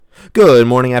Good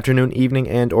morning, afternoon, evening,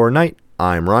 and or night.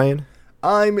 I'm Ryan.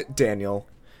 I'm Daniel.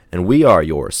 And we are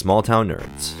your small town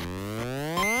nerds.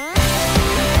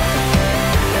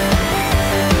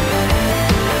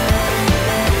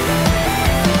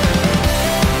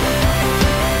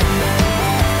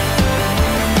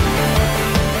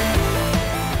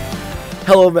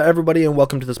 Hello, everybody, and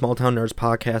welcome to the Small Town Nerds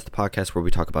podcast, the podcast where we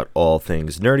talk about all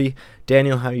things nerdy.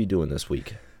 Daniel, how are you doing this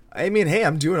week? I mean, hey,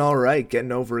 I'm doing all right.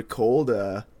 Getting over a cold,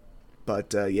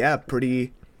 but yeah,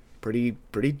 pretty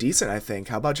decent, I think.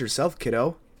 How about yourself,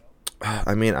 kiddo?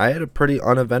 I mean, I had a pretty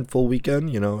uneventful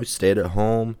weekend. You know, I stayed at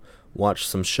home, watched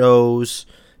some shows,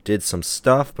 did some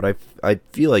stuff, but I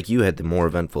feel like you had the more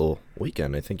eventful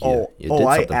weekend. I think you did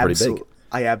something pretty big.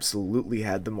 I absolutely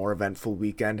had the more eventful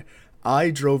weekend. I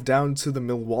drove down to the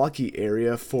Milwaukee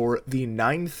area for the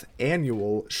 9th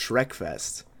annual Shrek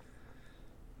Fest.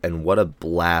 And what a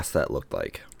blast that looked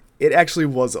like. It actually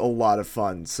was a lot of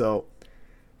fun. So,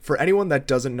 for anyone that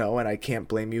doesn't know, and I can't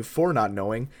blame you for not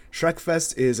knowing, Shrek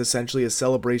Fest is essentially a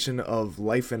celebration of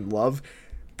life and love.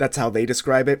 That's how they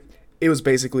describe it. It was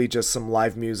basically just some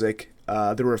live music.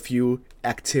 There were a few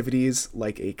activities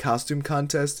like a costume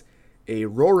contest, a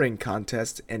roaring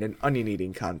contest, and an onion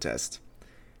eating contest.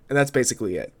 And that's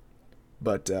basically it.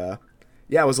 But,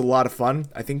 yeah, it was a lot of fun.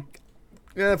 I think,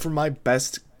 for my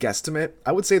best guesstimate,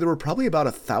 I would say there were probably about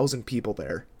 1,000 people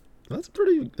there. That's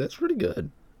pretty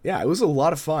good. Yeah, it was a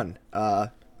lot of fun.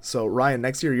 So, Ryan,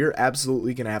 next year, you're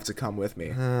absolutely going to have to come with me.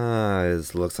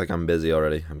 It looks like I'm busy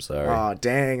already. I'm sorry. Aw,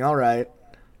 dang, all right.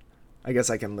 I guess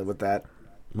I can live with that.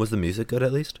 Was the music good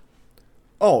at least?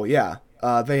 Oh, yeah.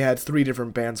 They had 3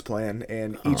 different bands playing,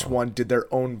 and each one did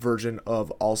their own version of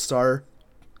All-Star.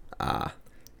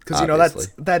 Because, you know,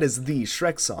 that is the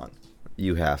Shrek song.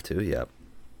 You have to, yep.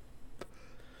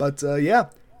 But, yeah,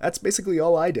 that's basically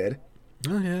all I did.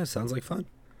 Oh, yeah, sounds like fun.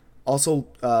 Also,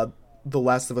 The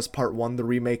Last of Us Part 1, the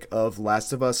remake of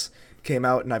Last of Us, came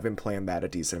out, and I've been playing that a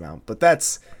decent amount. But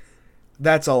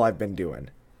that's all I've been doing.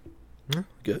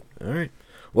 Good, all right.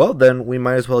 Well, then we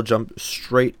might as well jump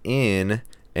straight in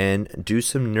and do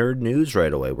some nerd news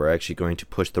right away. We're actually going to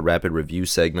push the rapid review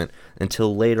segment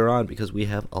until later on because we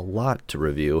have a lot to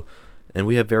review and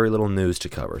we have very little news to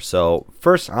cover. So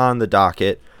first on the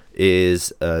docket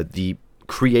is the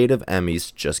Creative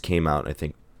Emmys just came out, I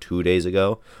think, 2 days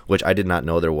ago, which I did not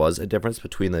know there was a difference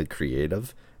between the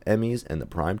Creative Emmys and the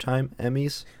Primetime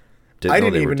Emmys. I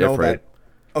didn't even know that.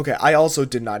 Okay, I also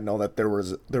did not know that there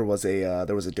was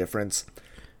a difference,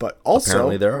 but also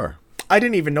apparently there are. I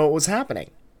didn't even know it was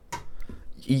happening.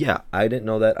 Yeah, I didn't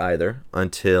know that either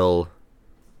until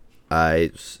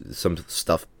some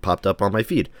stuff popped up on my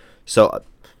feed. So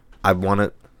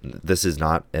this is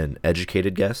not an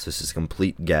educated guess. This is a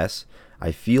complete guess.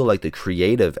 I feel like the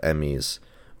Creative Emmys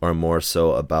are more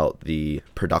so about the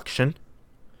production,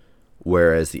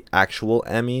 whereas the actual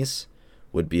Emmys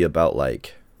would be about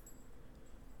like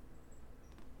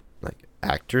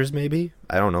actors maybe.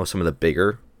 I don't know, some of the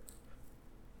bigger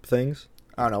things.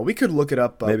 I don't know. We could look it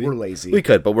up, but maybe. We're lazy. We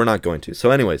could, but we're not going to.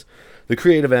 So anyways, the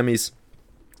Creative Emmys,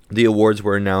 the awards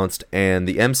were announced, and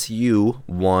the MCU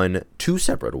won 2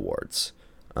 separate awards.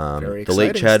 Very the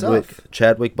late exciting stuff.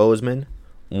 Chadwick Boseman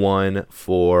won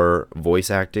for voice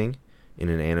acting in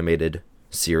an animated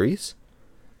series.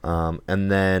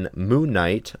 And then Moon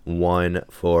Knight won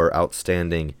for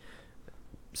outstanding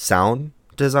sound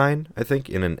design, I think,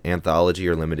 in an anthology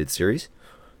or limited series.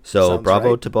 So Sounds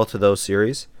bravo right. to both of those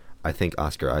series. I think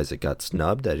Oscar Isaac got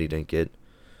snubbed that he didn't get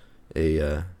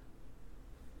a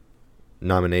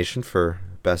nomination for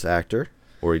Best Actor,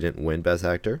 or he didn't win Best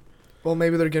Actor. Well,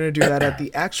 maybe they're gonna do that at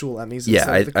the actual Emmys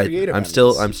instead of the Creative Emmys.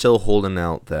 Emmys. I'm still holding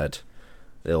out that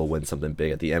they'll win something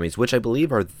big at the Emmys, which I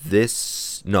believe are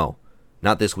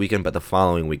not this weekend, but the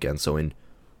following weekend. So in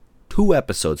 2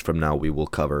 episodes from now, we will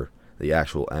cover the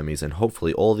actual Emmys and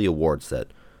hopefully all the awards that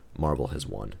Marvel has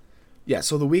won. Yeah,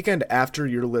 so the weekend after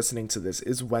you're listening to this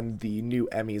is when the new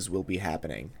Emmys will be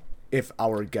happening, if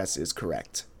our guess is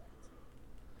correct.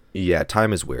 Yeah,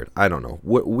 time is weird. I don't know.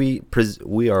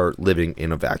 We are living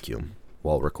in a vacuum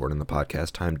while recording the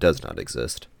podcast. Time does not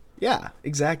exist. Yeah,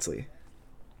 exactly.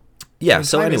 Yeah, I mean,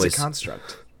 so time anyways. is a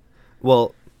construct.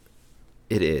 Well,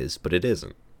 it is, but it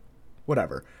isn't.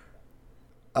 Whatever.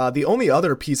 The only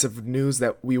other piece of news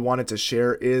that we wanted to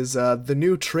share is the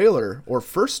new trailer, or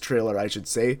first trailer, I should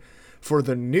say, for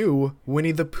the new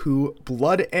Winnie the Pooh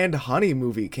Blood and Honey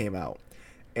movie came out.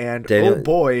 And Daniel, oh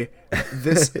boy,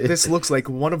 this looks like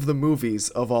one of the movies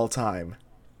of all time.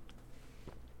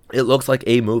 It looks like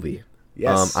a movie.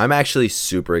 Yes. I'm actually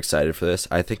super excited for this.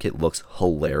 I think it looks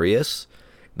hilarious.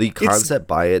 The concept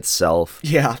by itself.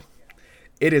 Yeah.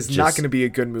 It is not Just- going to be a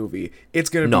good movie. It's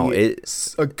going to No, be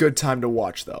a good time to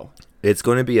watch, though. It's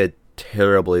going to be a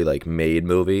terribly like made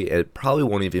movie. It probably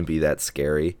won't even be that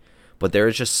scary, but there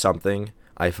is just something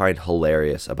I find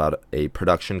hilarious about a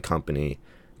production company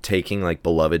taking like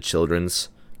beloved children's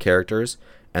characters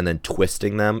and then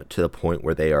twisting them to the point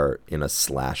where they are in a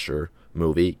slasher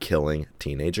movie killing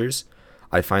teenagers.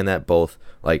 I find that both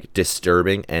like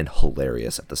disturbing and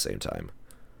hilarious at the same time.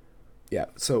 Yeah,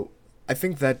 so I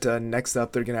think that next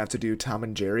up they're going to have to do Tom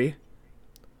and Jerry.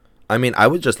 I mean, I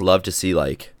would just love to see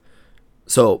like,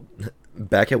 so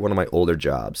back at one of my older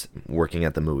jobs working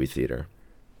at the movie theater,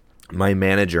 my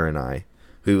manager and I,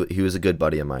 he was a good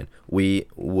buddy of mine, we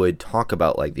would talk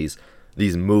about like these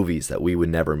movies that we would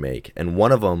never make. And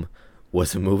one of them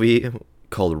was a movie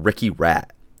called Ricky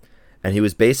Rat. And he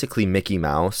was basically Mickey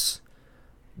Mouse,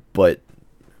 but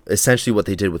essentially what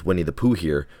they did with Winnie the Pooh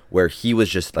here, where he was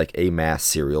just like a mass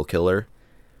serial killer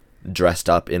dressed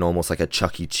up in almost like a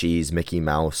Chuck E. Cheese Mickey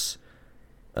Mouse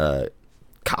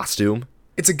costume.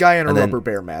 It's a guy in a And then- rubber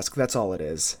bear mask. That's all it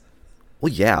is.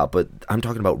 Well, yeah, but I'm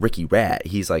talking about Ricky Rat.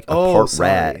 He's like a Oh, part sorry.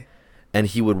 rat, and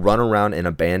he would run around an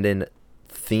abandoned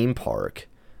theme park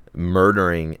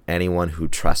murdering anyone who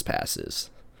trespasses.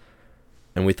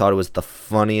 And we thought it was the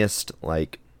funniest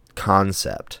like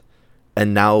concept.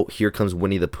 And now here comes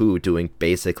Winnie the Pooh doing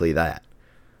basically that.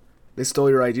 They stole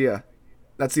your idea.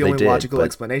 That's the They only did, logical but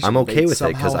explanation. I'm okay They with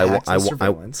it 'cause somehow hacked the I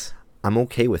surveillance. I'm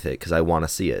okay with it because I want to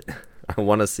see it. I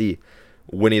want to see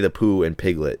Winnie the Pooh and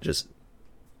Piglet just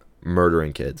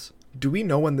murdering kids. Do we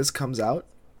know when this comes out?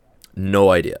 No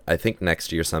idea. I think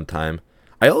next year sometime.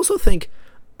 I also think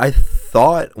I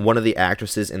thought one of the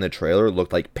actresses in the trailer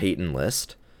looked like Peyton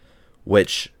List,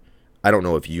 which I don't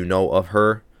know if you know of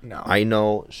her. No. I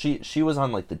know she was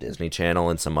on like the Disney Channel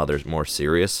and some other more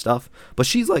serious stuff, but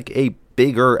she's like a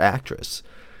bigger actress.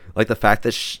 Like the fact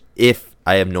that if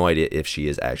I have no idea if she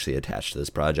is actually attached to this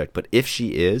project, but if she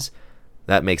is,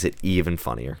 that makes it even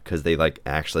funnier because they like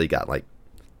actually got like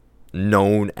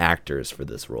known actors for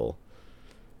this role.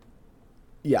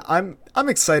 Yeah, I'm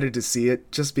excited to see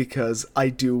it just because I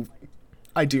do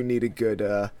need a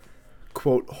good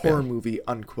quote horror movie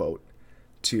unquote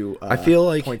to I feel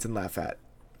like point and laugh at.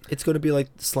 it's going to be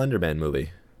like the Slender Man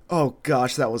movie, Oh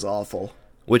gosh, that was awful.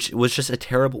 which was just a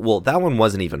terrible. Well, that one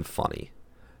wasn't even funny.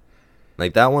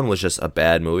 Like that one was just a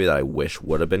bad movie that I wish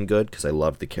would have been good because I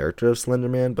loved the character of Slender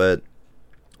Man, but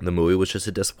the movie was just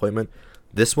a disappointment.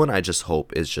 This one I just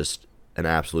hope is just an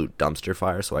absolute dumpster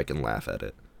fire so I can laugh at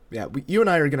it. Yeah, you and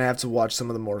I are gonna have to watch some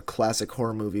of the more classic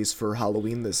horror movies for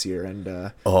Halloween this year, and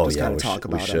Oh just yeah, kind we, of talk we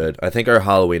about them. should. I think our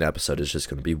Halloween episode is just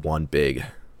going to be one big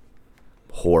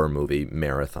horror movie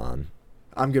marathon.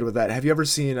 I'm good with that. Have you ever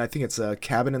seen? I think it's a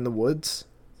Cabin in the Woods.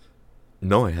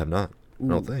 No, I have not. I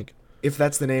don't Ooh. think. If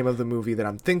that's the name of the movie that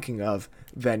I'm thinking of,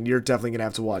 then you're definitely gonna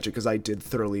have to watch it because I did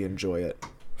thoroughly enjoy it.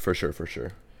 For sure, for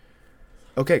sure.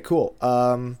 Okay, cool.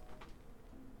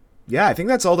 Yeah, I think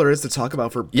that's all there is to talk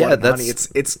about for Blood Yeah, and Honey. that's-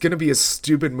 It's gonna be a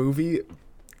stupid movie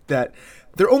that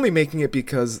they're only making it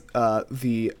because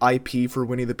the IP for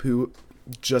Winnie the Pooh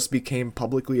just became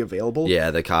publicly available. Yeah,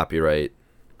 the copyright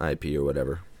IP or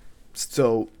whatever.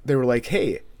 So they were like,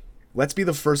 hey, let's be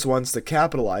the first ones to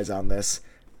capitalize on this.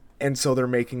 And so they're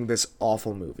making this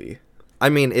awful movie. I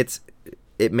mean,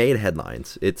 it made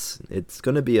headlines. It's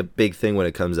going to be a big thing when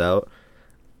it comes out.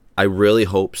 I really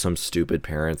hope some stupid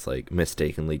parents like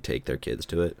mistakenly take their kids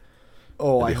to it.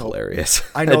 Oh, That'd I be hope. hilarious.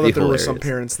 I know That'd that be there were some hilarious.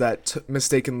 parents that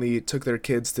mistakenly took their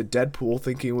kids to Deadpool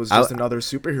thinking it was just another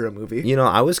superhero movie. You know,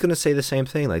 I was going to say the same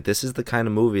thing. Like, this is the kind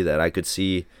of movie that I could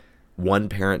see one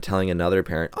parent telling another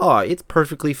parent, oh, it's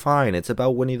perfectly fine. It's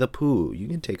about Winnie the Pooh. You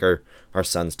can take our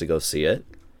sons to go see it.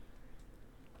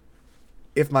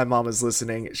 If my mom is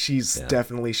listening, she's Yeah.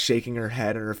 definitely shaking her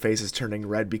head and her face is turning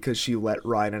red because she let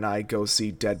Ryan and I go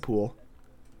see Deadpool.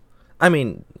 I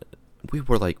mean, we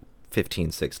were like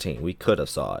 15, 16. We could have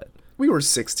saw it. We were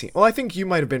 16. Well, I think you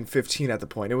might have been 15 at the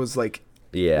point. It was like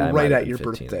Yeah, I might right have at been your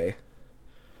 15. birthday.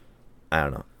 I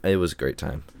don't know. It was a great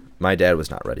time. My dad was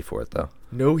not ready for it, though.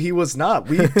 No, he was not.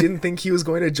 We didn't think he was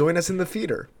going to join us in the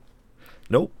theater.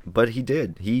 Nope, but he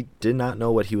did. He did not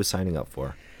know what he was signing up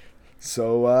for.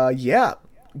 So, yeah.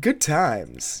 Good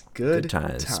times. Good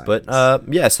times. But,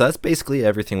 yeah, so that's basically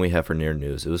everything we have for Near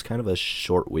News. It was kind of a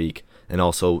short week. And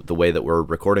also, the way that we're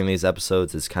recording these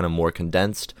episodes is kind of more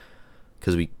condensed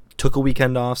because we took a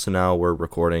weekend off, so now we're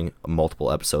recording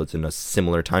multiple episodes in a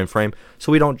similar time frame.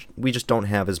 So we just don't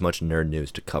have as much nerd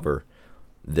news to cover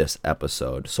this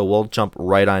episode. So we'll jump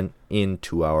right on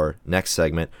into our next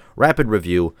segment, Rapid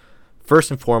Review.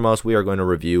 First and foremost, we are going to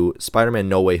review Spider-Man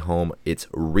No Way Home, its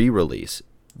re-release.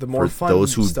 The more for fun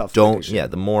those who stuff don't, edition. yeah,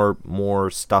 the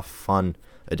more stuff fun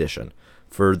edition.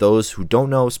 For those who don't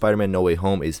know, Spider-Man No Way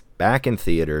Home is back in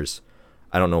theaters.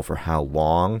 I don't know for how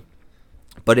long,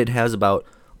 but it has about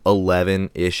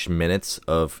 11-ish minutes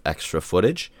of extra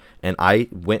footage, and I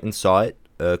went and saw it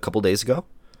a couple days ago.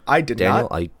 I did Daniel,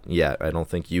 not. I don't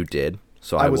think you did.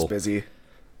 So I was busy.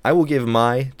 I will give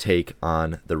my take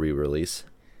on the re-release.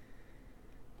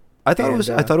 I thought it was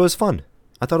fun.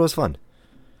 I thought it was fun.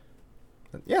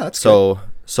 Yeah, that's good.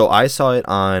 So I saw it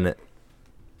on,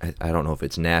 I don't know if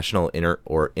it's National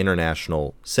or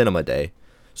International Cinema Day.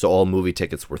 So all movie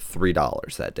tickets were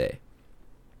 $3 that day.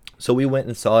 So we went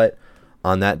and saw it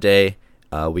on that day.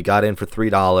 We got in for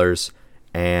 $3,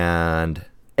 and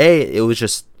it was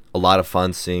just a lot of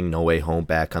fun seeing No Way Home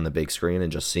back on the big screen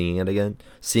and just seeing it again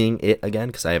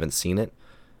because I haven't seen it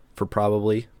for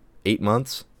probably 8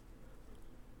 months.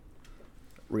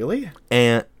 Really?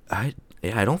 And I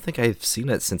don't think I've seen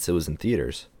it since it was in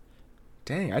theaters.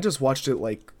 Dang, I just watched it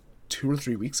like 2 or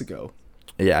 3 weeks ago.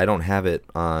 Yeah, I don't have it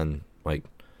on like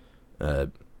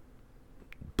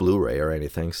Blu-ray or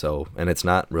anything, and it's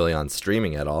not really on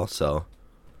streaming at all, so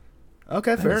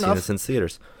Okay, I fair haven't enough. seen it since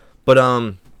theaters. But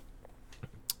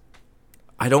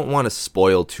I don't want to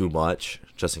spoil too much,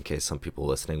 just in case some people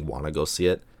listening want to go see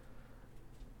it.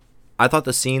 I thought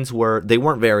the scenes weren't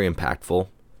very impactful.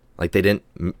 Like, they didn't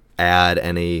add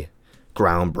any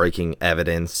groundbreaking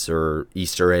evidence or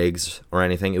Easter eggs or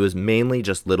anything. It was mainly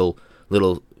just little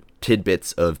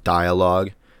tidbits of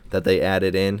dialogue that they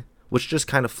added in, which just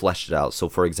kind of fleshed it out. So,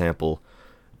 for example,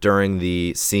 during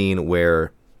the scene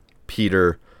where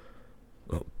Peter,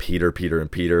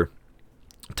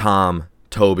 Tom,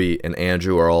 Toby, and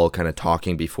Andrew are all kind of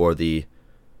talking before the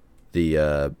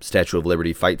Statue of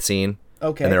Liberty fight scene,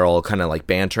 Okay. and they're all kind of like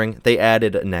bantering, they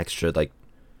added an extra like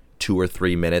 2 or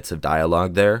 3 minutes of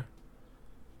dialogue there.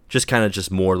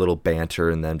 Just more little banter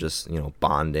and them just,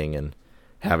 bonding and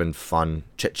having fun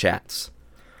chit-chats.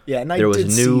 Yeah, and There I was did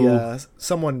new- see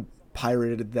someone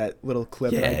pirated that little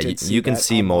clip. and I Yeah, did see you can that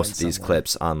see most online of these somewhere.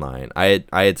 clips online. I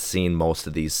had seen most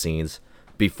of these scenes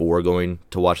before going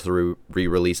to watch the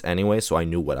re-release anyway, so I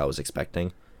knew what I was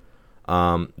expecting.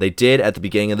 They did, at the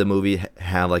beginning of the movie,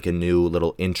 have like a new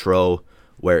little intro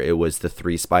where it was the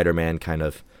 3 Spider-Man kind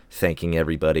of thanking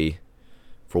everybody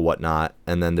for whatnot,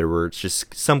 and then there were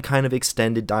just some kind of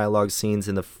extended dialogue scenes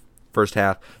in the first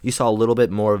half. You saw a little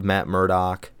bit more of Matt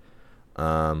Murdock,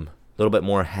 a little bit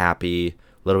more Happy, a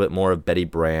little bit more of Betty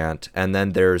Brant, and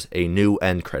then there's a new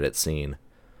end credit scene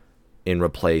in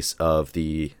replace of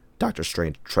the Doctor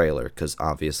Strange trailer, because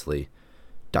obviously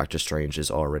Doctor Strange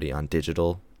is already on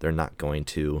digital. They're not going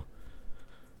to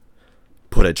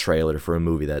put a trailer for a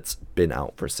movie that's been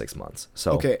out for 6 months.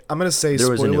 So Okay, I'm gonna say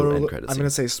there was a new spoiler end alert. credit I'm scene. gonna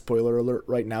say spoiler alert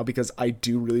right now because I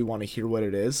do really want to hear what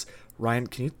it is. Ryan,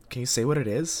 can you say what it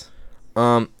is?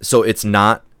 So it's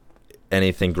not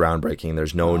anything groundbreaking.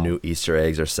 There's no Oh. new Easter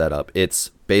eggs or setup.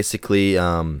 It's basically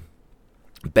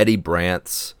Betty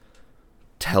Brant's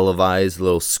televised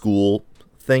little school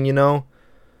thing,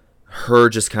 her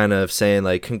just kind of saying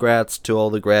like, congrats to all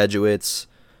the graduates,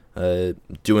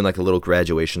 doing like a little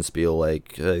graduation spiel,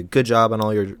 like good job on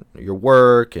all your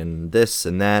work and this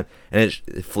and that, and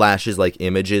it flashes like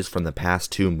images from the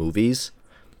past 2 movies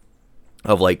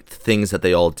of like things that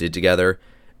they all did together,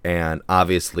 and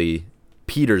obviously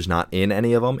Peter's not in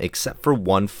any of them except for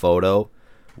one photo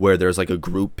where there's like a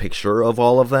group picture of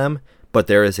all of them, but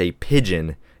there is a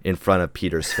pigeon in front of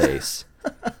Peter's face.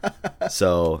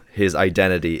 So his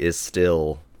identity is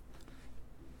still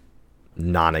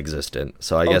non-existent.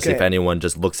 So I guess if Okay. anyone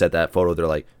just looks at that photo, they're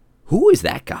like, who is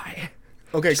that guy?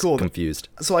 Okay, Just cool. confused.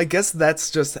 So I guess that's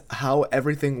just how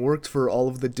everything worked for all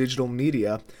of the digital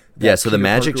media. that Yeah, so the Peter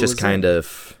magic Parker just was kind in.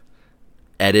 of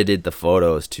edited the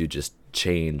photos to just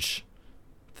change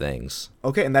things.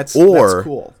 Okay, and that's Or-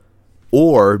 cool.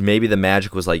 Or maybe the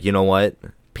magic was like, you know what?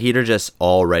 Peter just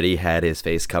already had his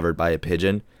face covered by a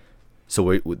pigeon,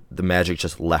 so the magic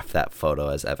just left that photo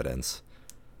as evidence.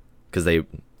 Because I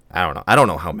don't know. I don't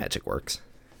know how magic works.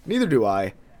 Neither do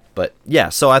I. But yeah,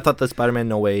 so I thought the Spider-Man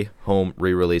No Way Home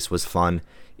re-release was fun.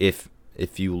 If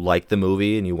you like the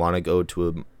movie and you want to go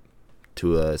to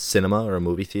a cinema or a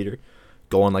movie theater,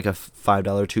 go on like a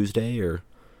 $5 Tuesday or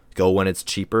go when it's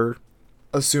cheaper.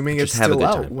 Assuming Just it's have a still good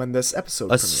out time. when this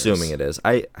episode Assuming premieres.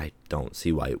 it is. I don't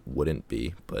see why it wouldn't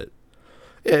be, but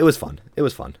yeah, it was fun. It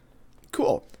was fun.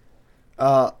 Cool.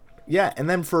 Yeah, and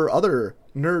then for other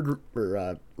nerd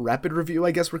or rapid review,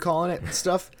 I guess we're calling it,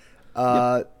 stuff.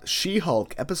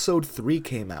 She-Hulk episode 3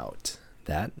 came out.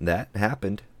 That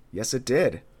happened. Yes, it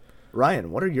did.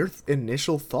 Ryan, what are your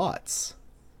initial thoughts?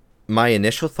 my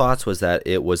initial thoughts was that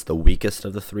it was the weakest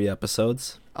of the 3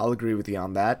 episodes. I'll agree with you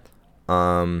on that.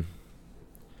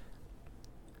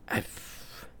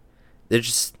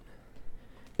 It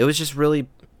was just really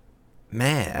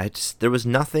meh. There was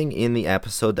nothing in the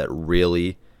episode that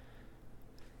really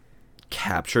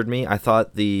captured me. I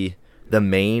thought the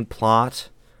main plot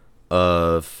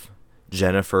of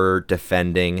Jennifer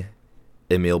defending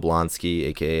Emil Blonsky,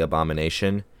 aka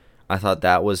Abomination, I thought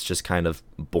that was just kind of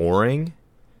boring.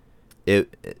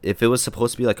 If it was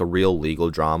supposed to be like a real legal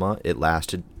drama, it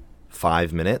lasted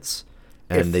 5 minutes,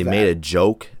 and they made a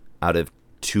joke out of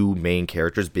 2 main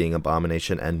characters being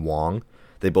Abomination and Wong.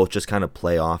 They both just kind of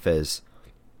play off as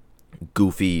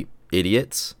goofy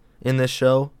idiots in this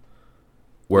show.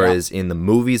 Whereas in the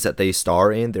movies that they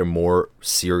star in, they're more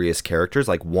serious characters.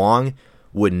 Like Wong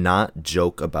would not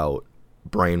joke about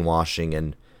brainwashing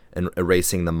and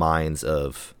erasing the minds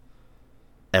of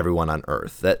everyone on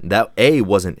Earth. That A,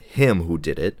 wasn't him who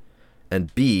did it,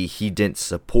 and B, he didn't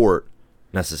support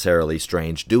necessarily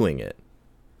Strange doing it.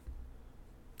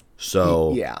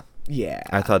 So yeah,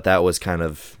 I thought that was kind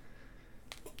of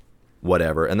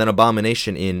whatever. And then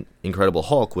Abomination in Incredible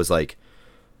Hulk was like,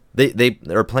 they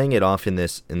are playing it off in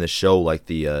this show like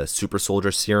the super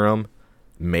soldier serum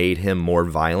made him more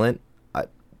violent. I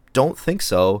don't think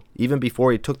so. Even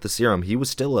before he took the serum, he was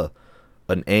still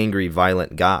an angry,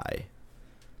 violent guy.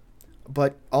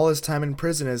 But all his time in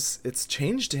prison it's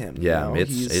changed him. Yeah, you know?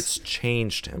 it's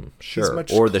changed him. Sure,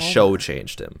 or the show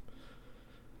changed him.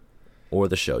 Or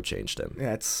the show changed him.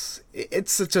 Yeah, it's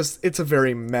a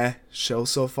very meh show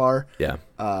so far. Yeah.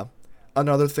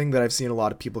 Another thing that I've seen a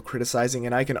lot of people criticizing,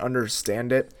 and I can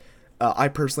understand it. I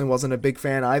personally wasn't a big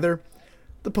fan either.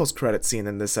 The post-credit scene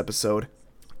in this episode.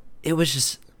 It was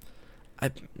just,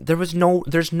 there's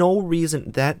no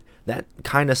reason that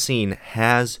kind of scene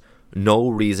has no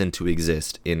reason to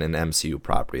exist in an MCU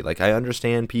property. Like, I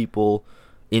understand people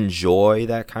enjoy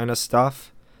that kind of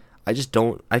stuff. I just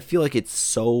don't. I feel like it's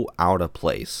so out of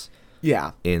place.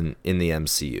 Yeah. In the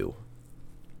MCU.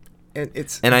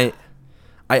 And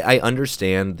I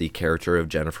understand the character of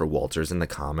Jennifer Walters in the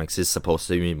comics is supposed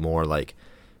to be more like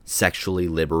sexually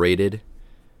liberated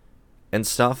and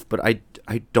stuff, but I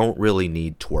don't really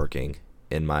need twerking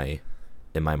in my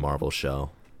Marvel show.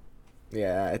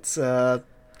 Yeah, it's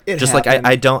it just happened.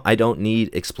 Like I don't need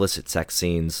explicit sex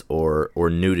scenes or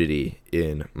nudity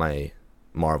in my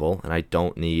Marvel, and I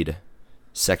don't need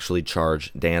sexually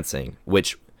charged dancing,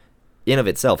 which in of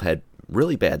itself had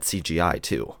really bad CGI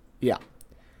too. Yeah.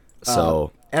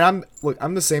 So and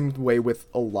I'm the same way with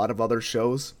a lot of other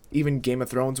shows, even Game of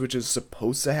Thrones, which is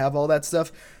supposed to have all that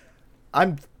stuff.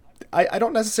 I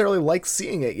don't necessarily like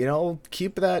seeing it, you know.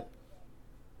 Keep that.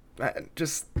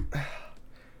 Just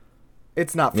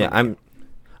it's not for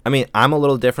me. I'm a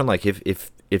little different. Like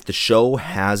if the show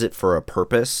has it for a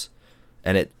purpose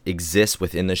and it exists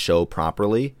within the show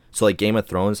properly. So like Game of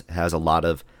Thrones has a lot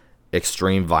of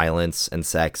extreme violence and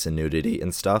sex and nudity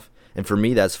and stuff. And for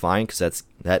me, that's fine because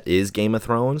that is Game of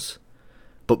Thrones.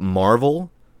 But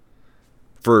Marvel,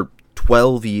 for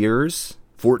 12 years,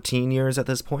 14 years at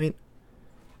this point,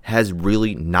 has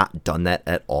really not done that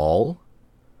at all.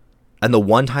 And the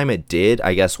one time it did,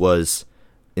 I guess, was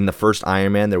in the first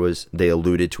Iron Man. They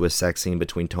alluded to a sex scene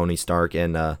between Tony Stark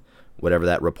and whatever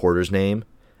that reporter's name.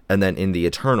 And then in the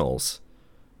Eternals,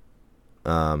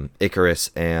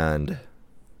 Icarus and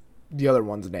the other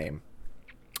one's name.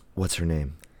 What's her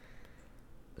name?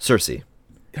 Cersei.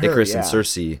 Icarus and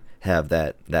Cersei have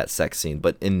that sex scene,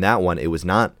 but in that one it was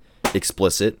not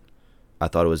explicit. I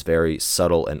thought it was very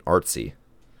subtle and artsy.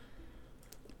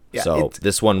 Yeah, so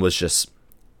this one was just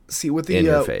with the in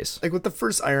your face. Like with the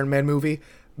first Iron Man movie,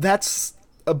 that's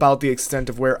about the extent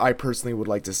of where I personally would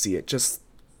like to see it. Just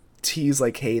tease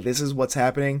like, hey, this is what's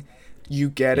happening. You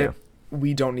get it.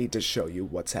 We don't need to show you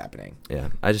what's happening. Yeah,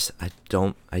 I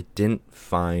didn't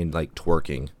find like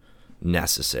twerking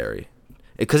necessary.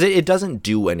 Because it doesn't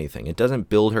do anything. It doesn't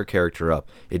build her character up.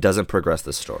 It doesn't progress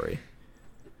the story.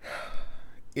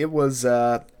 It was,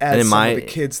 as some of the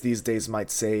kids these days might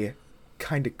say,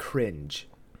 kind of cringe.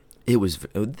 It was.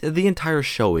 The entire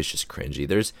show is just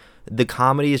cringy. The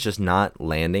comedy is just not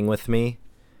landing with me.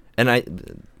 And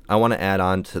I want to add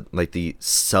on to like the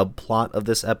subplot of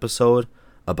this episode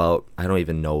about, I don't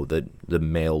even know the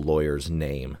male lawyer's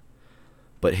name,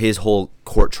 but his whole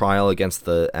court trial against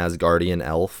the Asgardian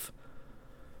elf.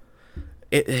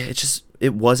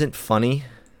 It wasn't funny.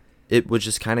 It was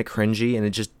just kind of cringy, and it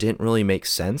just didn't really make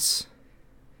sense.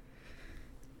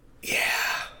 Yeah.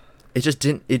 It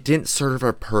didn't serve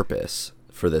a purpose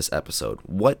for this episode.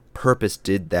 What purpose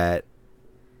did that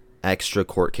extra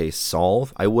court case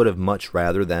solve? I would have much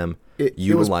rather them it was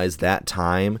utilize that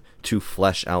time to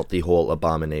flesh out the whole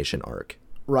Abomination arc.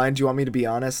 Ryan, do you want me to be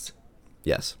honest?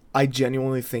 Yes. I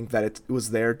genuinely think that it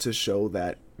was there to show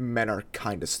that men are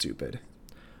kind of stupid.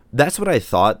 That's what I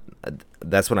thought.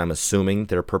 That's what I'm assuming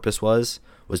their purpose was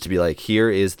to be like, here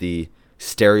is the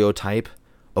stereotype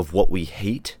of what we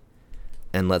hate,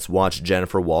 and let's watch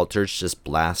Jennifer Walters just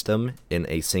blast them in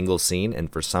a single scene,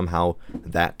 and for somehow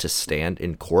that to stand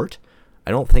in court.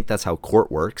 I don't think that's how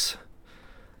court works.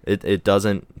 It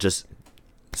doesn't just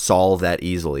solve that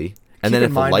easily. And then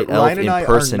if a light elf Ryan and I are not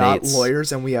impersonates,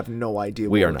 lawyers, and we have no idea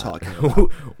what we're talking not.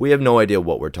 about. We have no idea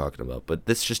what we're talking about. But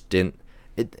this just didn't.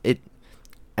 It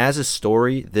as a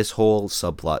story, this whole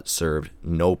subplot served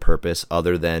no purpose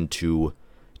other than to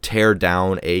tear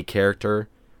down a character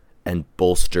and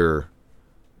bolster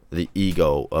the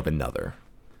ego of another,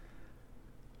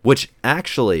 which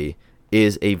actually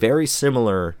is a very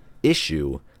similar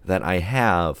issue that I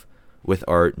have with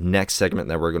our next segment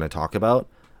that we're going to talk about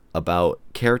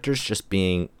characters just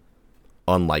being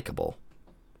unlikable.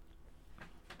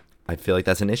 I feel like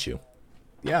that's an issue.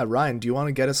 Yeah, Ryan, do you want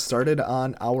to get us started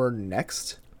on our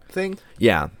next thing?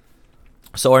 Yeah.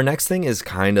 So our next thing is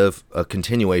kind of a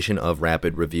continuation of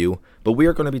Rapid Review, but we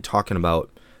are going to be talking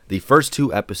about the first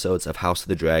 2 episodes of House of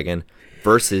the Dragon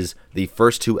versus the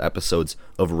first 2 episodes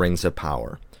of Rings of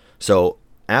Power. So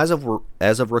as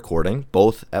of recording,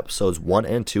 both episodes 1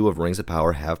 and 2 of Rings of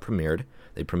Power have premiered.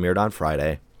 They premiered on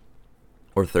Friday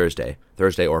or Thursday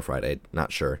or Friday,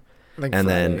 not sure. I think and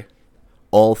Friday. Then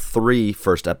all 3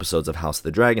 first episodes of House of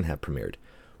the Dragon have premiered.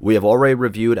 We have already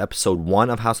reviewed episode 1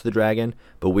 of House of the Dragon,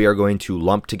 but we are going to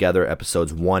lump together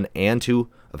episodes 1 and 2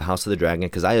 of House of the Dragon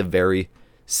because I have very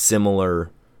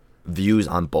similar views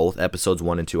on both episodes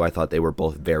 1 and 2. I thought they were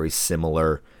both very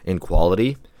similar in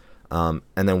quality. And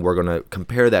then we're going to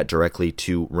compare that directly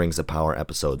to Rings of Power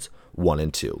episodes 1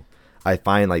 and 2. I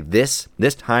find like this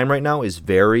time right now is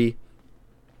very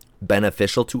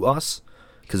beneficial to us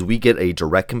because we get a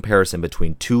direct comparison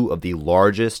between 2 of the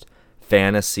largest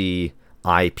fantasy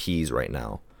IPs right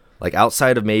now. Like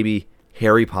outside of maybe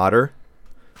Harry Potter,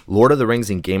 Lord of the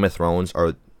Rings and Game of Thrones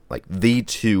are like the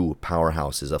 2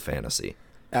 powerhouses of fantasy.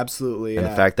 Absolutely. And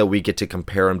the fact that we get to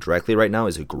compare them directly right now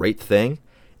is a great thing.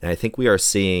 And I think we are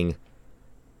seeing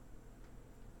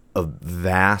a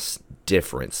vast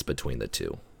difference between the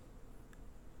 2.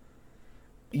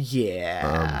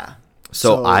 Yeah.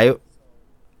 So I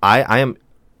am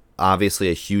obviously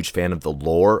a huge fan of the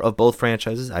lore of both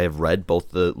franchises. I have read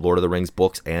both the Lord of the Rings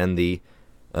books and the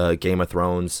Game of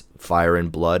Thrones Fire and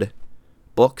Blood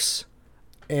books.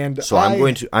 And so I'm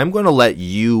going to let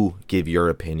you give your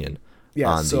opinion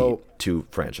on the 2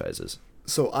 franchises.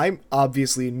 So I'm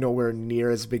obviously nowhere near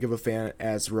as big of a fan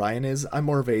as Ryan is. I'm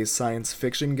more of a science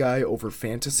fiction guy over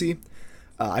fantasy.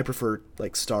 I prefer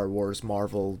like Star Wars,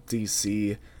 Marvel,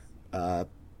 DC,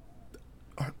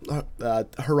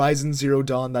 Horizon Zero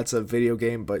Dawn. That's a video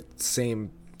game, but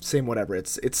same whatever.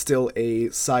 It's still a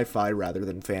sci-fi rather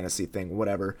than fantasy thing.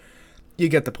 Whatever, you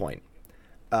get the point.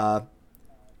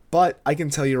 But I can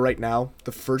tell you right now,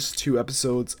 the first 2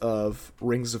 episodes of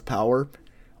Rings of Power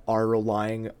are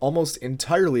relying almost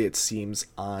entirely, it seems,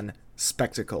 on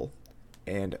spectacle,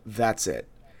 and that's it.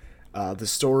 The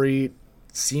story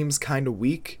seems kind of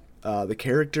weak. The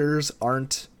characters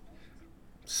aren't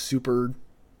super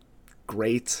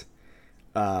great.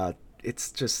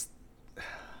 It's just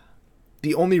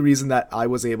the only reason that I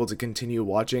was able to continue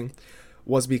watching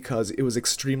was because it was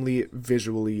extremely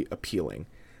visually appealing.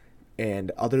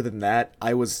 And other than that,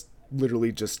 I was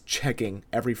literally just checking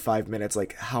every 5 minutes,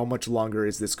 like, how much longer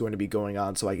is this going to be going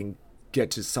on so I can get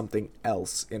to something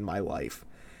else in my life.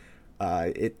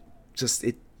 It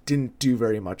didn't do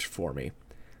very much for me.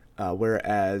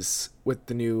 Whereas with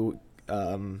the new,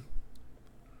 I've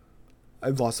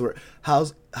lost the word,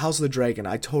 House of the Dragon,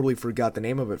 I totally forgot the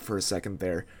name of it for a second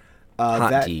there.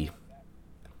 Hot D.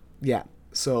 Yeah,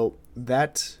 so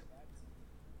that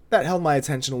held my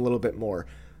attention a little bit more.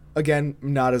 Again,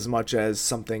 not as much as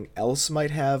something else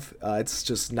might have. It's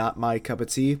just not my cup of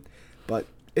tea. But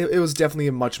it was definitely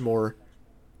a much more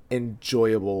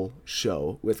enjoyable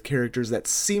show with characters that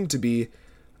seem to be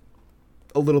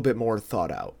a little bit more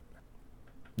thought out.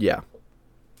 Yeah.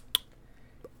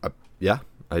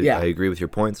 I agree with your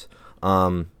points.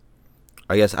 I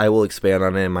guess I will expand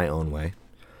on it in my own way.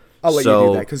 I'll let you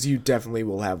do that because you definitely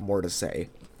will have more to say.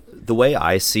 The way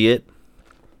I see it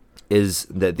is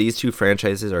that these 2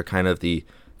 franchises are kind of the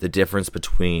difference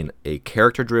between a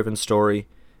character-driven story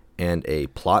and a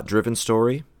plot-driven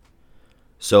story.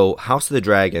 So House of the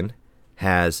Dragon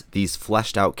has these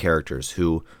fleshed-out characters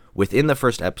who, within the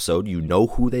first episode, you know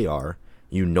who they are,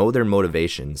 you know their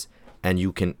motivations, and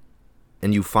you can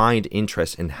and you find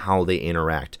interest in how they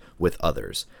interact with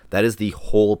others. That is the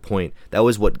whole point. That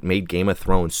was what made Game of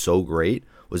Thrones so great,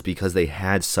 was because they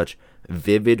had such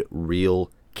vivid,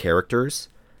 real characters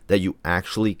that you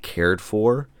actually cared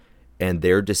for, and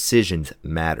their decisions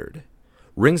mattered.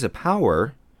 Rings of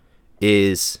Power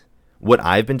is what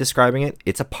I've been describing it.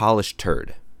 It's a polished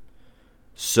turd.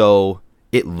 So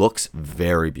it looks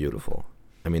very beautiful.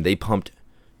 I mean, they pumped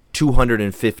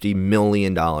 $250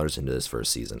 million into this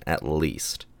first season, at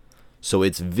least. So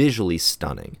it's visually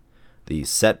stunning. The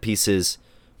set pieces,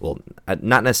 well,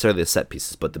 not necessarily the set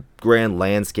pieces, but the grand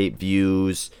landscape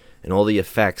views and all the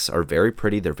effects are very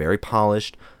pretty. They're very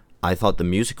polished. I thought the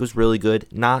music was really good,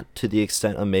 not to the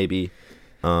extent of maybe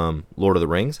Lord of the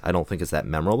Rings. I don't think it's that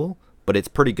memorable, but it's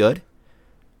pretty good.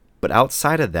 But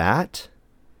outside of that,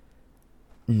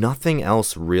 nothing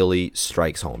else really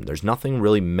strikes home. There's nothing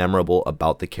really memorable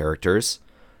about the characters,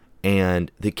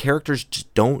 and the characters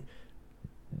just don't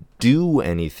do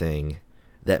anything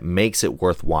that makes it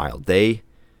worthwhile.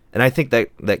 And I think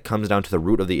that comes down to the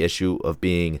root of the issue of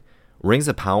being Rings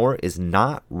of Power is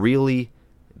not really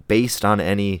based on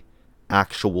any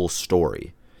actual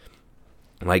story.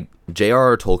 Like,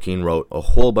 J.R.R. Tolkien wrote a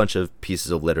whole bunch of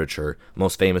pieces of literature,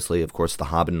 most famously, of course, The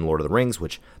Hobbit and Lord of the Rings,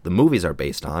 which the movies are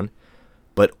based on.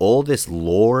 But all this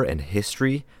lore and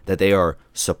history that they are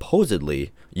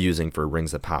supposedly using for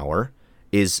Rings of Power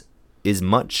is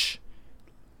much.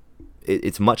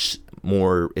 It's much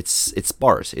more. It's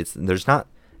sparse. There's not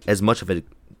as much of a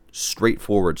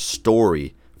straightforward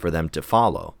story for them to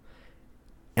follow,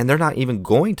 and they're not even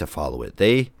going to follow it.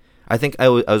 I think I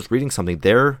was reading something.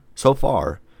 So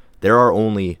far, there are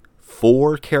only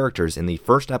 4 characters in the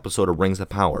first episode of Rings of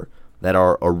Power that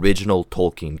are original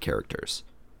Tolkien characters.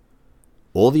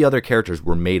 All the other characters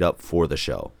were made up for the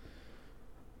show.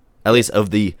 At least of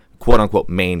the quote-unquote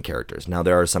main characters. Now,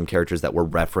 there are some characters that were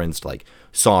referenced, like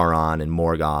Sauron and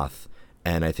Morgoth,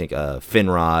 and I think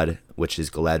Finrod, which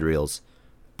is Galadriel's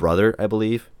brother, I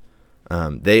believe.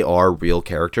 They are real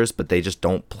characters, but they just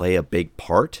don't play a big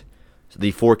part. So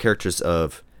the 4 characters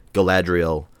of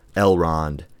Galadriel,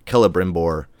 Elrond,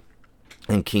 Celebrimbor,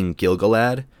 and King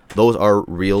Gil-galad, those are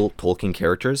real Tolkien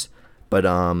characters, but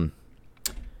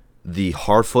the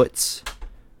Harfoots,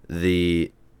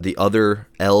 the other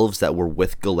elves that were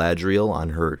with Galadriel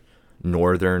on her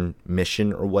northern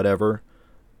mission or whatever,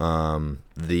 I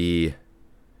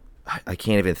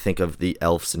can't even think of the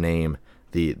elf's name,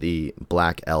 the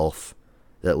black elf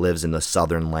that lives in the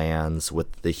southern lands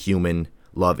with the human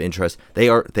love interest. They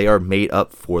are made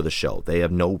up for the show. They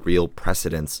have no real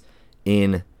precedence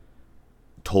in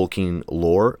Tolkien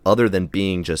lore other than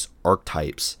being just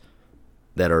archetypes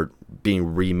that are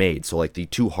being remade. So like the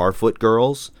 2 Harfoot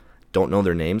girls, don't know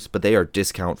their names, but they are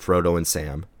discount Frodo and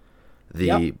Sam.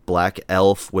 The black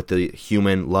elf with the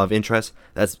human love interest,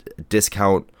 that's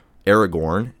discount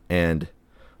Aragorn and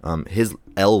his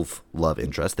elf love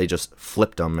interest. They just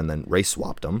flipped them and then race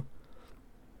swapped them.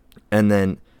 And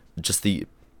then just the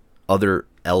other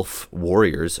elf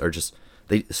warriors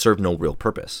they serve no real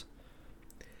purpose.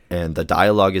 And the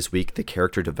dialogue is weak. The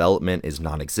character development is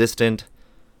non-existent.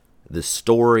 The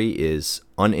story is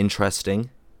uninteresting,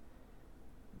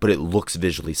 but it looks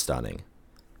visually stunning.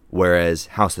 Whereas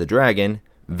House of the Dragon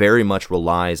very much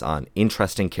relies on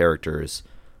interesting characters,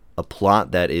 a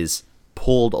plot that is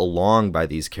pulled along by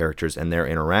these characters and their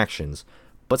interactions,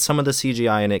 but some of the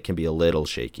CGI in it can be a little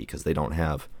shaky because they don't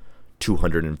have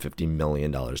 $250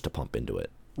 million to pump into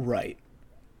it. Right.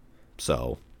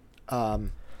 So.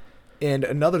 And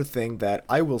another thing that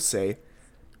I will say,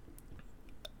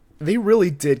 they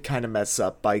really did kind of mess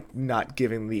up by not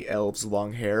giving the elves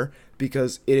long hair,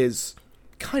 because it is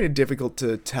kind of difficult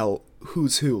to tell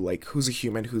who's who, like who's a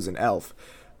human, who's an elf.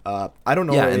 I don't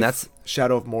know if that's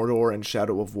Shadow of Mordor and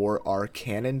Shadow of War are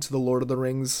canon to the Lord of the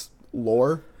Rings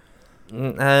lore.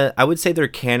 I would say they're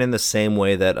canon the same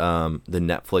way that the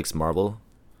Netflix Marvel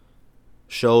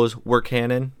shows were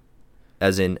canon,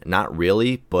 as in not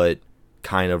really, but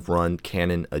kind of run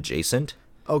canon adjacent.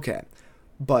 Okay,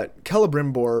 but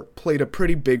Celebrimbor played a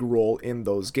pretty big role in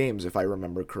those games, if I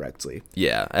remember correctly.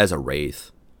 Yeah, as a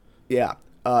wraith. Yeah,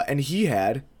 and he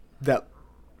had that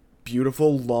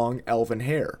beautiful long elven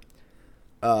hair.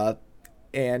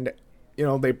 And, you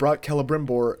know, they brought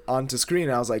Celebrimbor onto screen,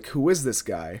 and I was like, who is this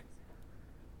guy?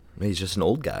 He's just an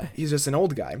old guy. He's just an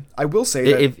old guy. I will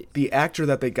say that the actor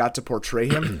that they got to portray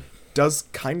him does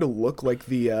kind of look like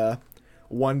the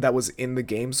one that was in the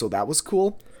game, so that was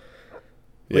cool.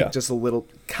 Like, just a little...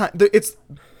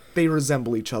 They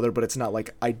resemble each other, but it's not,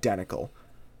 like, identical.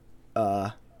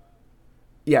 Yeah,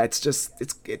 it's just...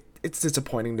 It's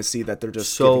disappointing to see that they're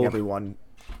just giving everyone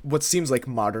what seems like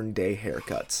modern-day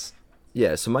haircuts.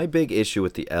 Yeah, so my big issue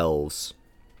with the elves,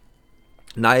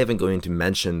 not even going to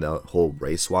mention the whole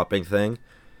race swapping thing,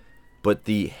 but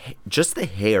just the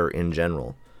hair in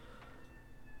general.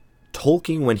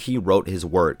 Tolkien, when he wrote his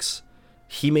works,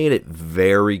 he made it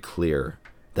very clear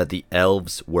that the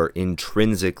elves were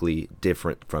intrinsically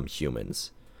different from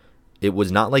humans. It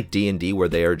was not like D&D where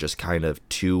they are just kind of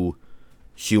two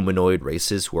humanoid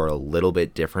races who are a little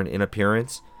bit different in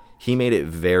appearance. He made it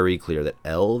very clear that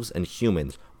elves and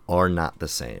humans are not the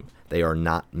same. They are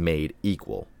not made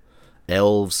equal.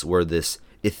 Elves were this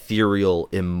ethereal,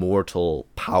 immortal,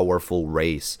 powerful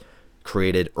race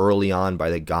created early on by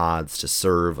the gods to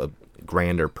serve a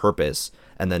grander purpose,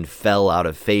 and then fell out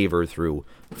of favor through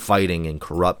fighting and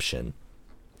corruption.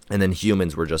 And then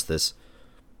humans were just this,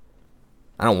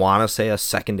 I don't want to say a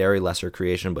secondary lesser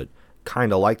creation, but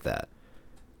kind of like that.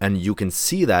 And you can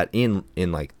see that in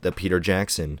like the Peter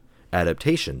Jackson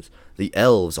adaptations. The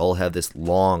elves all have this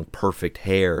long, perfect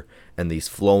hair and these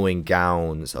flowing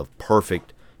gowns of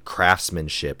perfect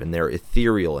craftsmanship, and they're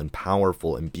ethereal and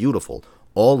powerful and beautiful.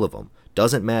 All of them.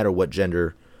 Doesn't matter what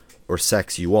gender or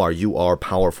sex you are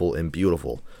powerful and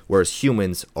beautiful, whereas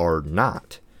humans are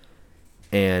not.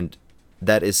 And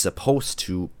that is supposed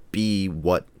to be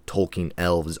what Tolkien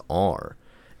elves are.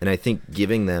 And I think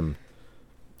giving them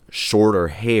shorter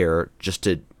hair just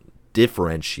to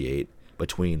differentiate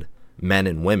between men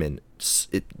and women,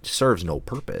 it serves no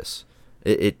purpose.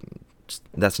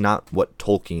 That's not what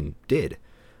Tolkien did.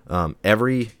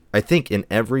 I think in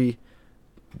every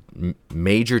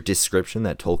major description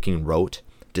that Tolkien wrote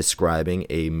describing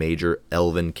a major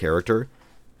elven character,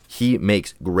 he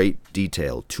makes great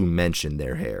detail to mention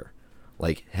their hair.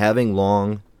 Like, having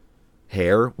long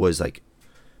hair was like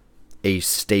a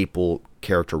staple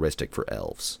characteristic for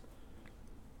elves,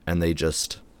 and they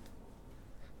just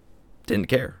didn't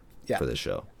care for this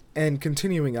show. And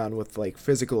continuing on with like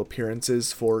physical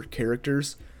appearances for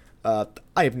characters, I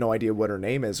have no idea what her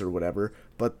name is or whatever,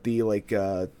 but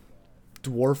the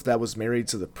dwarf that was married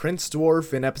to the prince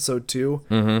dwarf in episode 2,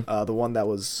 the one that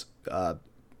was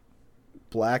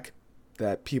black,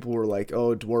 that people were like,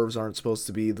 oh, dwarves aren't supposed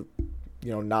to be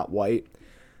not white.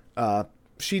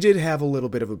 She did have a little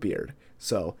bit of a beard,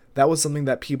 so that was something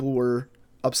that people were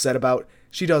upset about.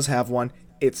 She does have one.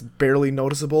 It's barely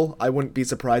noticeable. I wouldn't be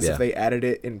surprised if they added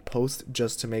it in post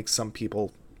just to make some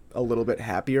people a little bit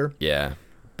happier. Yeah.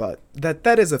 But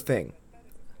that is a thing.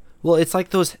 Well, it's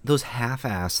like those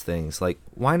half-ass things. Like,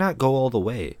 why not go all the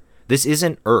way? This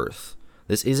isn't Earth.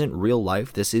 This isn't real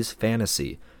life. This is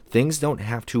fantasy. Things don't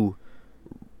have to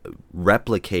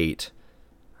replicate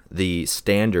the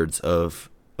standards of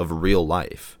real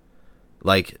life.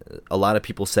 Like, a lot of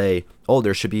people say, oh,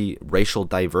 there should be racial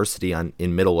diversity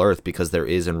in Middle Earth because there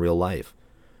is in real life.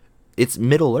 It's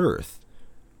Middle Earth.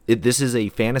 This is a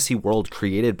fantasy world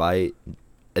created by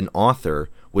an author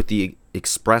with the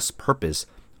express purpose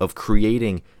of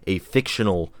creating a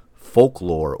fictional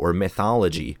folklore or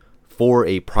mythology for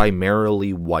a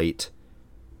primarily white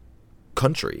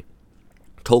country.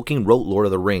 Tolkien wrote Lord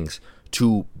of the Rings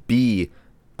to be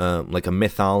like a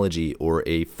mythology or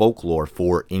a folklore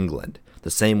for England. The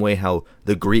same way how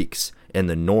the Greeks and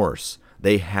the Norse,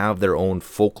 they have their own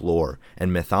folklore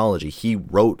and mythology. He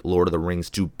wrote Lord of the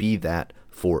Rings to be that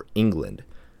for England.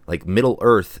 Like, Middle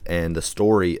Earth and the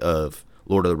story of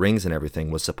Lord of the Rings and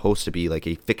everything was supposed to be like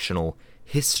a fictional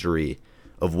history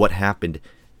of what happened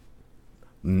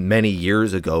many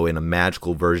years ago in a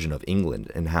magical version of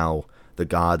England, and how the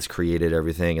gods created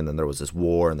everything, and then there was this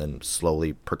war, and then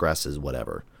slowly progresses,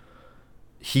 whatever.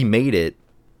 He made it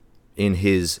in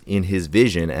his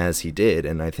vision as he did,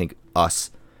 and I think us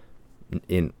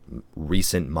in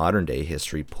recent modern day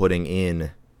history putting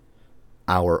in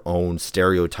our own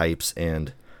stereotypes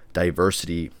and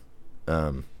diversity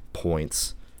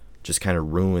points just kind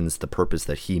of ruins the purpose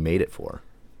that he made it for.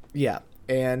 Yeah,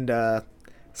 and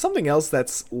something else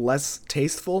that's less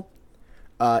tasteful,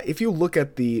 if you look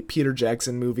at the Peter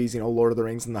Jackson movies, Lord of the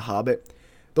Rings and The Hobbit,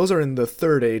 those are in the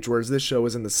third age, whereas this show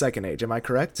is in the second age. Am I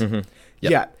correct? Mm-hmm.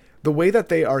 Yep. Yeah. The way that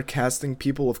they are casting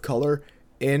people of color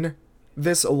in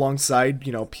this alongside,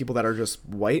 people that are just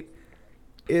white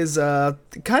is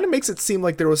kind of makes it seem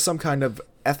like there was some kind of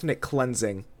ethnic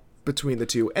cleansing between the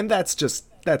two, and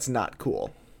that's not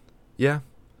cool. Yeah.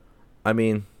 I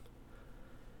mean,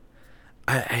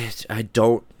 I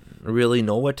don't really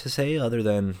know what to say other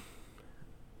than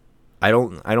I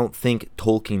don't think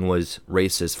Tolkien was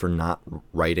racist for not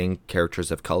writing characters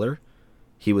of color.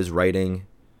 He was writing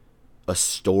a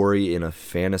story in a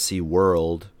fantasy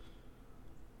world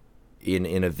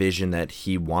in a vision that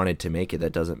he wanted to make it.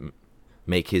 That doesn't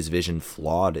make his vision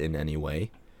flawed in any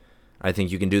way. I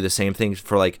think you can do the same thing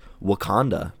for like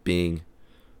Wakanda being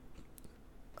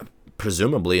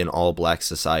presumably an all-black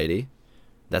society.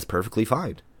 That's perfectly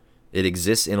fine. It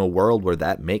exists in a world where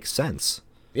that makes sense.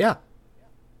 Yeah.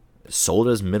 So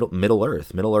does Middle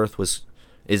Earth. Middle Earth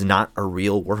is not a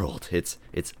real world. It's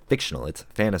fictional. It's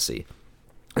fantasy.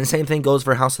 And the same thing goes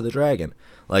for House of the Dragon.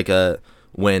 Like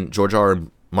when George R. R.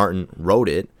 Martin wrote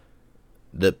it,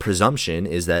 the presumption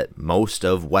is that most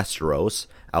of Westeros,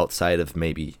 outside of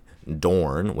maybe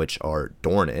Dorne, which are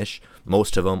Dornish,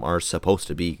 most of them are supposed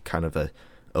to be kind of a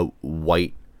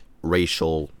white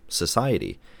racial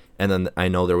society. And then I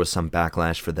know there was some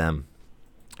backlash for them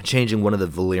changing one of the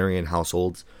Valyrian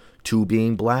households to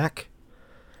being black.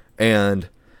 And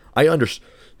I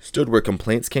understood where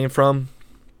complaints came from.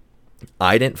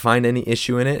 I didn't find any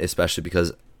issue in it, especially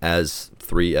because as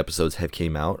 3 episodes have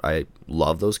came out, I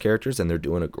love those characters and they're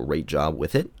doing a great job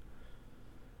with it.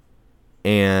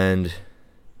 And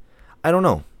I don't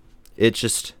know. It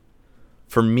just,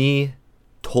 for me,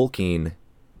 Tolkien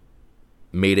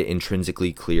made it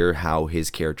intrinsically clear how his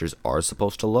characters are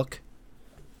supposed to look.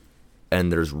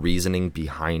 And there's reasoning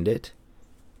behind it.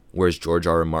 Whereas George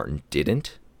R. R. Martin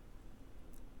didn't.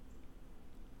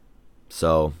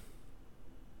 So,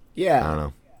 yeah. I don't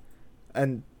know.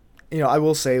 And, I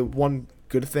will say one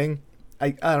good thing.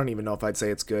 I don't even know if I'd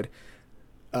say it's good.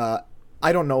 I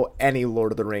don't know any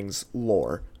Lord of the Rings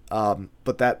lore.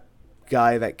 But that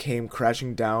guy that came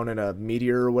crashing down in a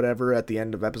meteor or whatever at the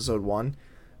end of episode 1,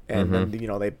 and then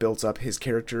they built up his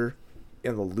character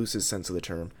in the loosest sense of the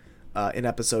term. In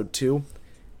episode 2,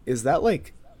 is that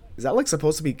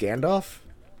supposed to be Gandalf?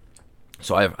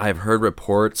 So I've heard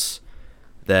reports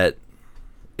that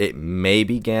it may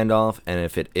be Gandalf, and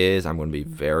if it is, I'm going to be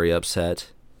very upset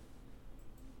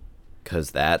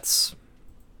because that's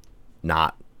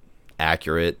not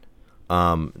accurate.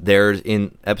 There's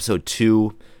in episode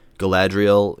 2,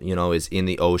 Galadriel, is in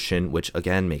the ocean, which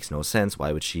again makes no sense.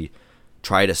 Why would she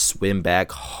try to swim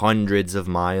back hundreds of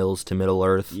miles to Middle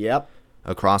Earth? Yep.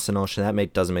 Across an ocean?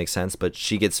 That doesn't make sense. But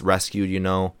she gets rescued.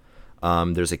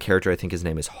 There's a character, I think his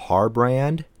name is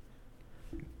Harbrand.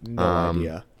 No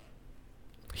idea.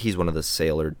 He's one of the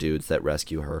sailor dudes that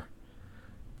rescue her.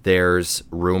 There's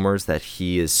rumors that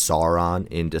he is Sauron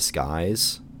in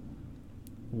disguise.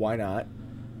 Why not?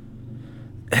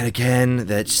 And again,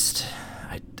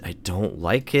 I don't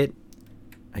like it.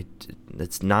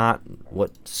 That's not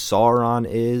what Sauron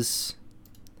is.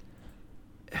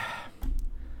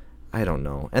 I don't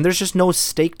know. And there's just no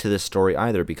stake to this story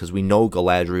either, because we know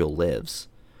Galadriel lives.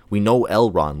 We know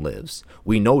Elrond lives.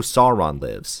 We know Sauron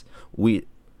lives. We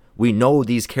know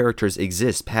these characters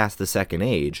exist past the Second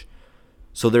Age,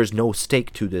 so there's no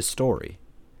stake to this story.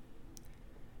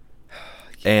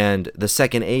 And the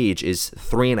Second Age is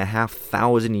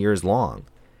 3,500 years long,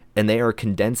 and they are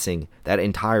condensing that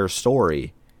entire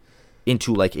story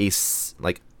into like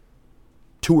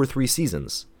 2 or 3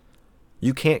 seasons.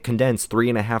 You can't condense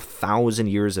 3,500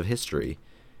 years of history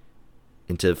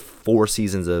into 4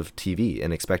 seasons of TV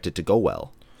and expect it to go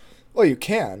well. Well, you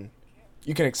can.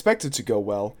 You can expect it to go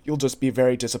well. You'll just be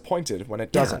very disappointed when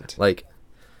it doesn't. Yeah,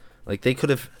 like they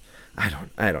could have. I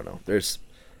don't know. I don't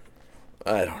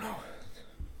know.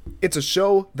 It's a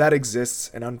show that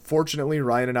exists, and unfortunately,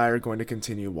 Ryan and I are going to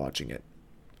continue watching it.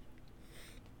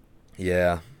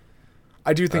 Yeah.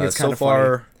 I do think it's kind of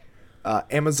funny.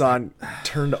 Amazon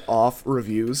turned off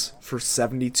reviews for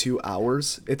 72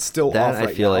 hours. It's still off right now. That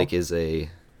I feel like is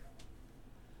a...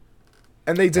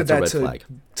 And they did that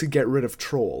to get rid of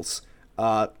trolls.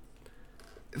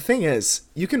 Thing is,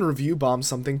 you can review bomb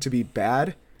something to be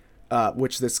bad,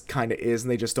 which this kind of is,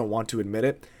 and they just don't want to admit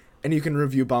it. And you can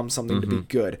review bomb something to be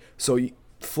good. So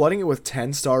flooding it with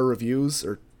 10-star reviews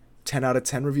or 10 out of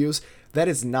 10 reviews, that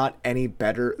is not any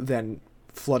better than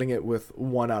flooding it with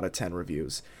 1 out of 10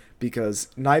 reviews. Because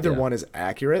neither one is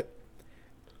accurate,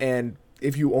 and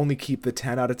if you only keep the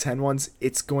 10 out of 10 ones,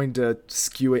 it's going to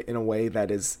skew it in a way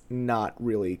that is not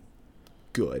really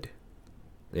good.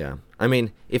 Yeah. I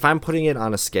mean, if I'm putting it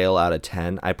on a scale out of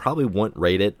 10, I probably wouldn't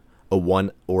rate it a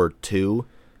 1 or 2,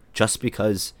 just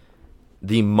because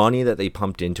the money that they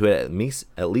pumped into it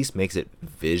at least makes it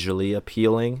visually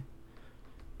appealing,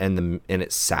 and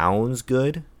it sounds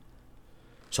good.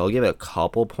 So I'll give it a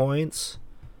couple points.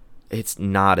 It's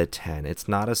not a 10. It's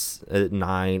not a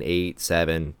 9, 8,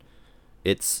 7.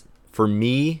 It's, for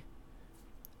me,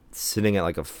 sitting at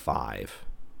like a 5.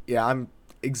 Yeah, I'm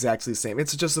exactly the same.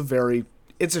 It's just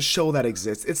it's a show that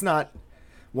exists. It's not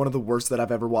one of the worst that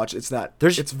I've ever watched. It's not.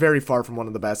 It's very far from one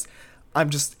of the best.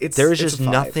 There's just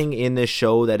nothing in this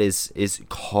show that is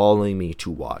calling me to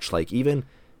watch. Like even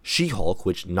She-Hulk,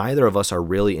 which neither of us are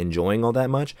really enjoying all that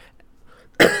much.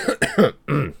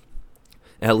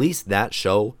 At least that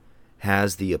show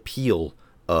has the appeal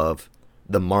of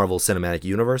the Marvel Cinematic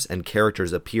Universe and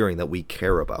characters appearing that we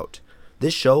care about.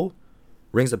 This show,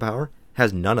 Rings of Power,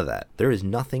 has none of that. There is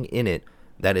nothing in it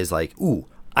that is like, ooh,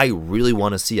 I really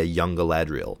want to see a young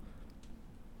Galadriel.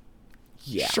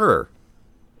 Yeah. Sure.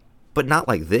 But not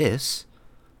like this.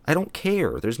 I don't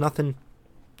care. There's nothing.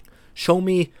 Show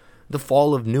me the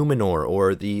fall of Numenor,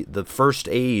 or the first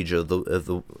age of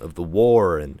the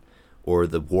war, or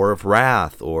the War of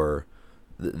Wrath, or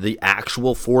the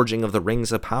actual forging of the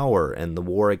Rings of Power and the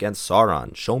war against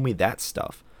Sauron. Show me that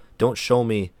stuff. Don't show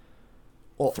me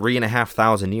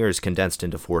 3,500 years condensed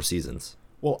into 4 seasons.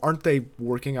 Well, aren't they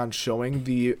working on showing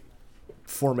the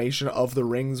formation of the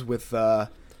rings with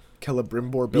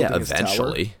Celebrimbor building his tower? Yeah,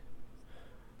 eventually.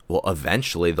 Well,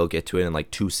 eventually they'll get to it in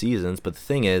like 2 seasons. But the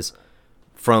thing is,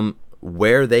 from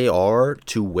where they are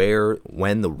to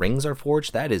when the rings are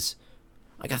forged, that is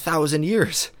like 1,000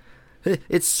 years.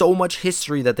 It's so much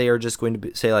history that they are just going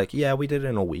to say like, yeah, we did it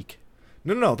in a week.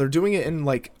 No, they're doing it in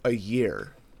like a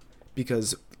year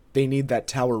because they need that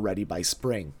tower ready by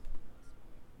spring.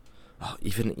 Oh,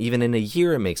 even in a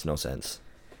year, it makes no sense.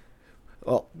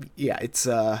 Well, yeah, it's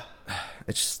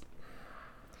just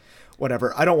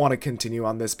whatever. I don't want to continue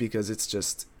on this because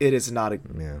it's not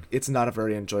a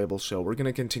very enjoyable show. We're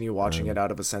gonna continue watching it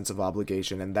out of a sense of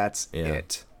obligation, and that's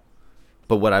it.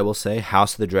 But what I will say,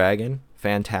 House of the Dragon,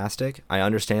 fantastic. I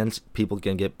understand people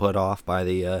can get put off by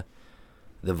the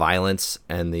violence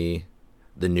and the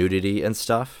nudity and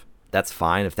stuff. That's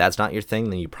fine. If that's not your thing,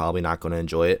 then you're probably not going to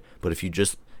enjoy it. But if you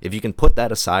can put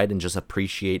that aside and just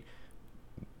appreciate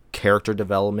character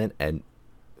development and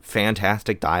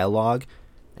fantastic dialogue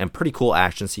and pretty cool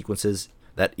action sequences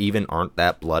that even aren't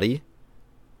that bloody,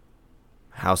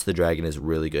 House of the Dragon is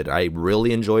really good. I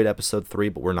really enjoyed episode 3,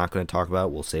 but we're not going to talk about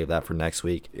it. We'll save that for next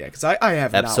week. Yeah, because I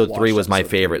have episode not 3 was my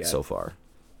episode favorite so far.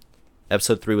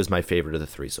 Episode 3 was my favorite of the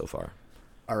 3 so far.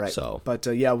 All right. So, but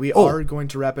yeah, we are going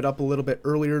to wrap it up a little bit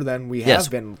earlier than we have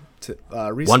been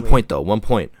recently. One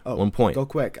point. Go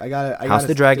quick. I got House of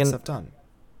the Dragon. Get stuff done.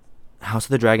 House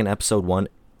of the Dragon episode 1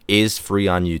 is free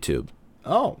on YouTube.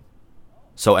 Oh.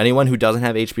 So anyone who doesn't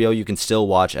have HBO, you can still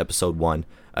watch episode 1.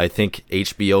 I think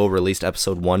HBO released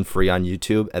episode 1 free on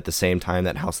YouTube at the same time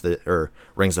that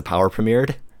Rings of Power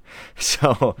premiered.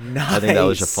 So nice. I think that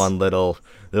was a fun little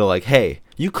like, hey,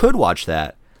 you could watch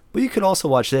that, but you could also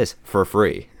watch this for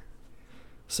free.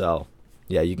 So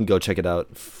yeah, you can go check it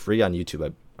out free on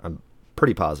YouTube. I'm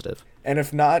pretty positive. And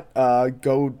if not,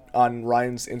 go on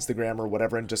Ryan's Instagram or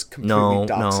whatever and just completely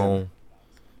dox him.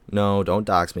 No, don't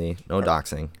dox me. No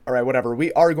doxing. All right, whatever.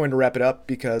 We are going to wrap it up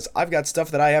because I've got stuff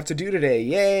that I have to do today.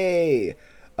 Yay!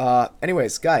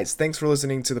 Anyways, guys, thanks for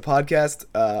listening to the podcast.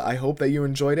 I hope that you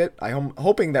enjoyed it. I'm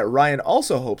hoping that Ryan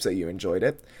also hopes that you enjoyed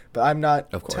it, but I'm not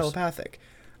telepathic.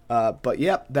 But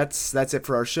yeah, that's it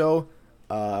for our show.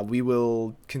 We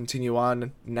will continue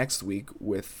on next week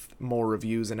with more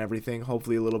reviews and everything,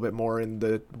 hopefully a little bit more in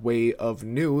the way of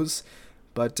news.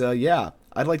 But yeah,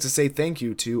 I'd like to say thank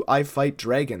you to I Fight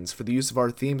Dragons for the use of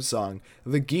our theme song,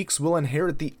 The Geeks Will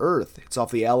Inherit the Earth. It's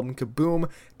off the album Kaboom.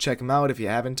 Check them out if you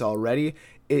haven't already.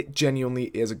 It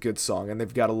genuinely is a good song, and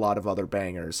they've got a lot of other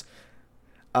bangers.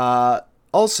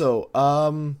 Also,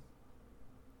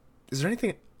 is there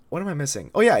anything... What am I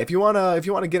missing? Oh yeah, if you wanna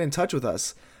get in touch with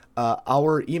us,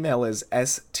 our email is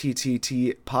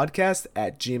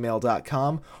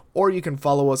stttpodcast@gmail.com, or you can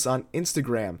follow us on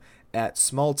Instagram at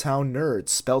smalltownnerds,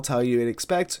 spelled how you'd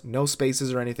expect, no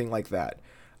spaces or anything like that.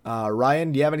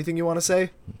 Ryan, do you have anything you want to say?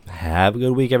 Have a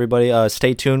good week, everybody.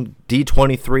 Stay tuned.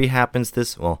 D23 happens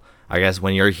this... Well, I guess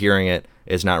when you're hearing it,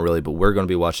 it's not really, but we're going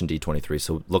to be watching D23,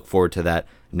 so look forward to that.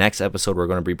 Next episode, we're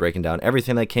going to be breaking down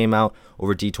everything that came out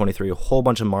over D23, a whole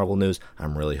bunch of Marvel news,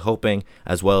 I'm really hoping,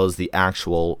 as well as the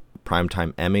actual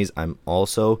primetime Emmys. I'm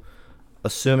also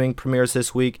assuming premieres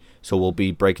this week, so we'll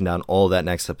be breaking down all that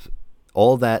next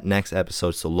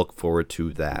episode, so look forward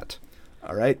to that.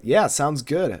 All right. Yeah, sounds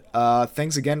good.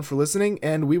 Thanks again for listening,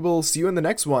 and we will see you in the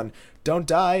next one. Don't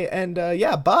die, and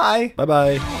yeah, bye.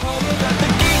 Bye-bye.